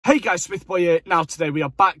Hey guys, Smith Boy here. Now today we are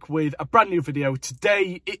back with a brand new video.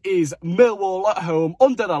 Today it is Millwall at home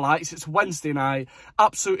under the lights. It's Wednesday night.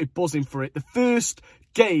 Absolutely buzzing for it. The first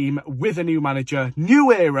game with a new manager,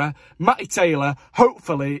 new era, Matty Taylor.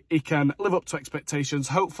 Hopefully he can live up to expectations.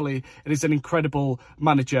 Hopefully it is an incredible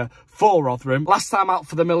manager for Rotherham. Last time out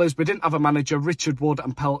for the Millers, we didn't have a manager. Richard Wood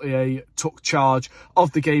and Peltier took charge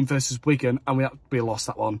of the game versus Wigan and we lost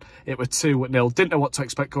that one. It was 2-0. Didn't know what to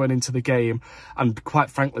expect going into the game, and quite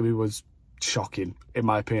frankly we was shocking in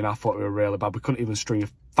my opinion. I thought we were really bad. We couldn't even string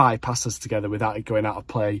 5 passes together without it going out of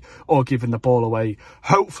play or giving the ball away.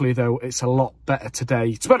 Hopefully though it's a lot better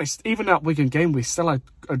today. To be honest, even that Wigan game we still had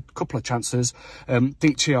a couple of chances.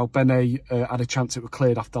 Think Chio Bene had a chance, it was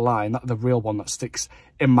cleared off the line. That's the real one that sticks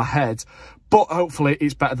in my head. But hopefully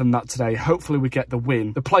it's better than that today. Hopefully we get the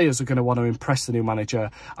win. The players are going to want to impress the new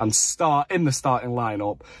manager and start in the starting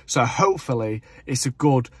lineup. So hopefully it's a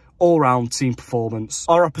good all-round team performance.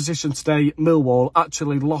 Our opposition today, Millwall,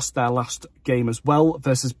 actually lost their last game as well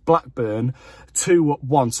versus Blackburn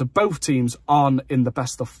 2-1. So both teams aren't in the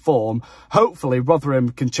best of form. Hopefully Rotherham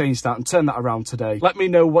can change that and turn that around today. Let me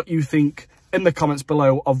know what you think in the comments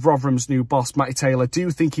below of Rotherham's new boss, Matty Taylor. Do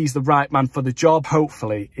you think he's the right man for the job?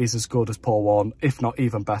 Hopefully he's as good as Paul Warne, if not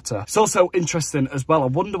even better. It's also interesting as well. I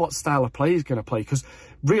wonder what style of play he's going to play, because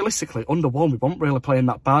realistically, under Warne, we weren't really playing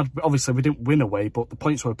that bad. Obviously, we didn't win away, but the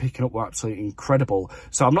points we were picking up were absolutely incredible.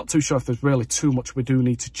 So I'm not too sure if there's really too much we do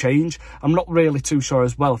need to change. I'm not really too sure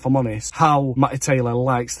as well, if I'm honest, how Matty Taylor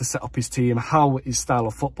likes to set up his team, how his style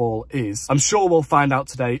of football is. I'm sure we'll find out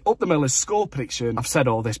today. Up the Millers score prediction. I've said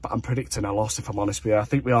all this, but I'm predicting a loss, if I'm honest with you. I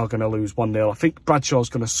think we are going to lose 1-0. I think Bradshaw's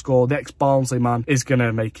going to score. The ex-Barnsley man is going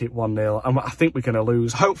to make it 1-0. And I think we're going to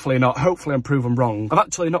lose. Hopefully not. Hopefully I'm proven wrong. I've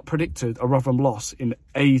actually not predicted a Rotherham loss in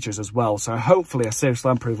ages as well. So hopefully I seriously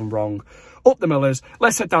am proven wrong. Up the Millers.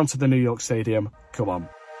 Let's head down to the New York Stadium. Come on.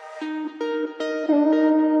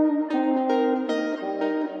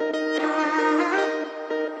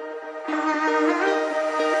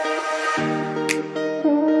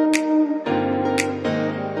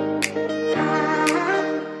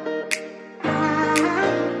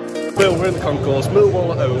 Bill, we're in the concourse.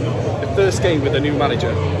 Millwall at home. The first game with a new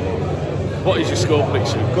manager. What is your score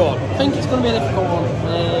prediction? Go on. I think it's going to be a difficult one.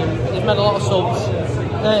 He's made a lot of subs,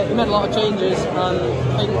 he made a lot of changes, and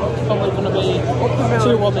I think it's probably going to be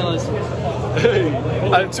 2-1 Millers.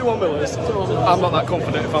 2-1 Millers? 2-1 Millers. I'm not that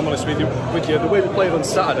confident, if I'm honest with you. The way we played on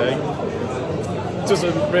Saturday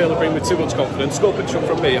doesn't really bring me too much confidence. Score prediction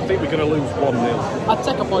from me, I think we're going to lose 1-0. I'd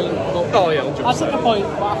take a point. But oh yeah, 100%. I'd take a point,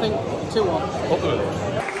 but I think 2-1. Up the Millers.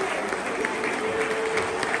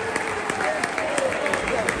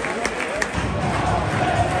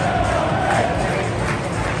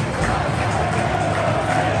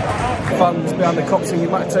 Fans behind the cop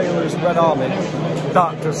singing Matty Taylor's Red Army.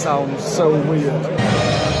 That just sounds so weird.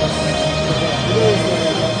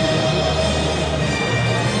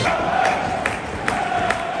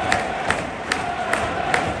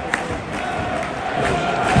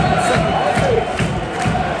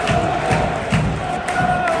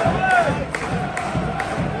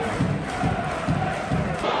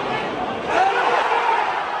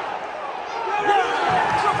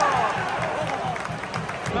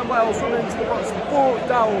 Wells running into the box, brought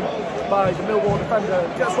down by the Millwall defender,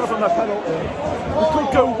 gets Rotherham a penalty. We could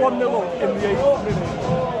go 1-0 up in the 8th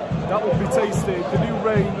minute. That would be tasty. The new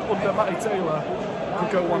reign under Matty Taylor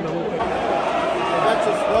could go 1-0 up. That's a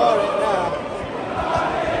score it now.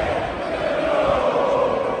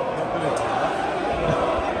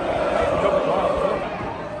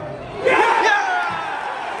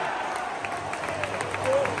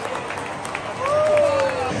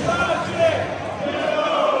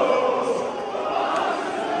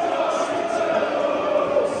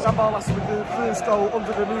 That's with the first goal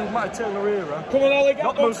under the new Matty Taylor era. Come on, Ollie,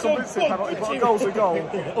 not the most convincing penalty, but a goal's a goal.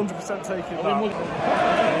 100% taking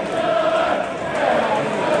that.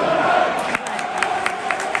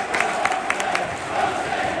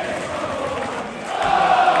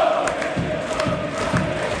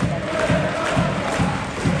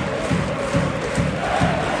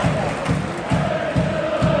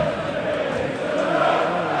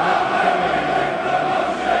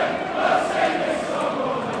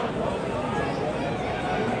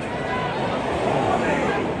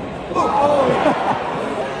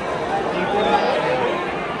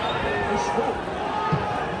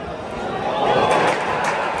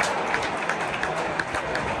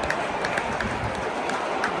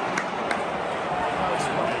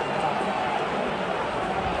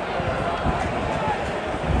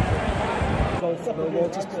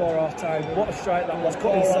 Millwall just before half time. What a strike that was,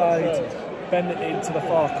 cut inside, bend it into the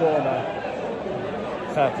far corner.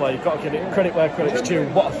 fair play. You've got to give it credit where credit's due.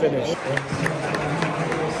 What a finish.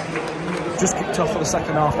 Just kicked off for the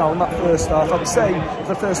second half now. In that first half, I'd say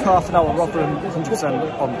for the first half an hour, Rotherham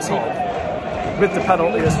 100% on top. With the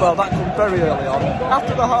penalty as well, that came very early on.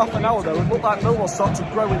 After the half an hour though, it looked like Millwall started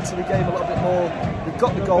to grow into the game a little bit more. We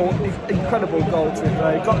got the goal, incredible goal to him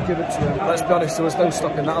there, got to give it to him. Let's be honest, there was no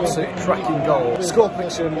stopping that absolute cracking goal. Score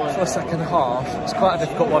prediction for the second half, it's quite a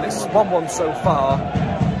difficult one. It's 1-1 so far.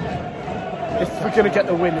 If we're going to get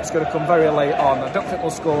the win, it's going to come very late on. I don't think we'll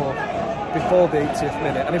score before the 80th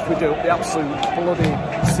minute, and if we do, the absolute bloody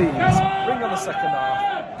scenes. Bring on the second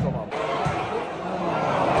half, come on.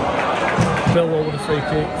 Millwall with a free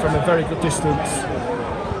kick from a very good distance.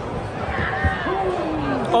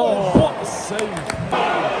 Oh, what a save!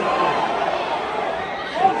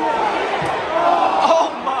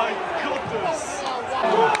 Oh my goodness!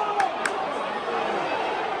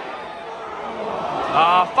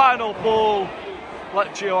 Final ball.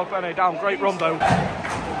 Let Gio Ogbene down. Great run though.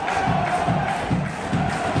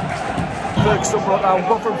 Ferguson brought down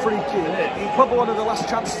Rotherham free kick. Probably one of the last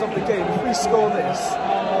chances of the game. If we score this,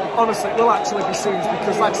 honestly, we'll actually be scenes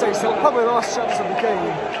because, like I say, it's probably the last chance of the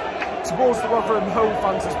game towards the Rotherham home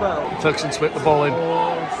fans as well. Ferguson whipped the ball in.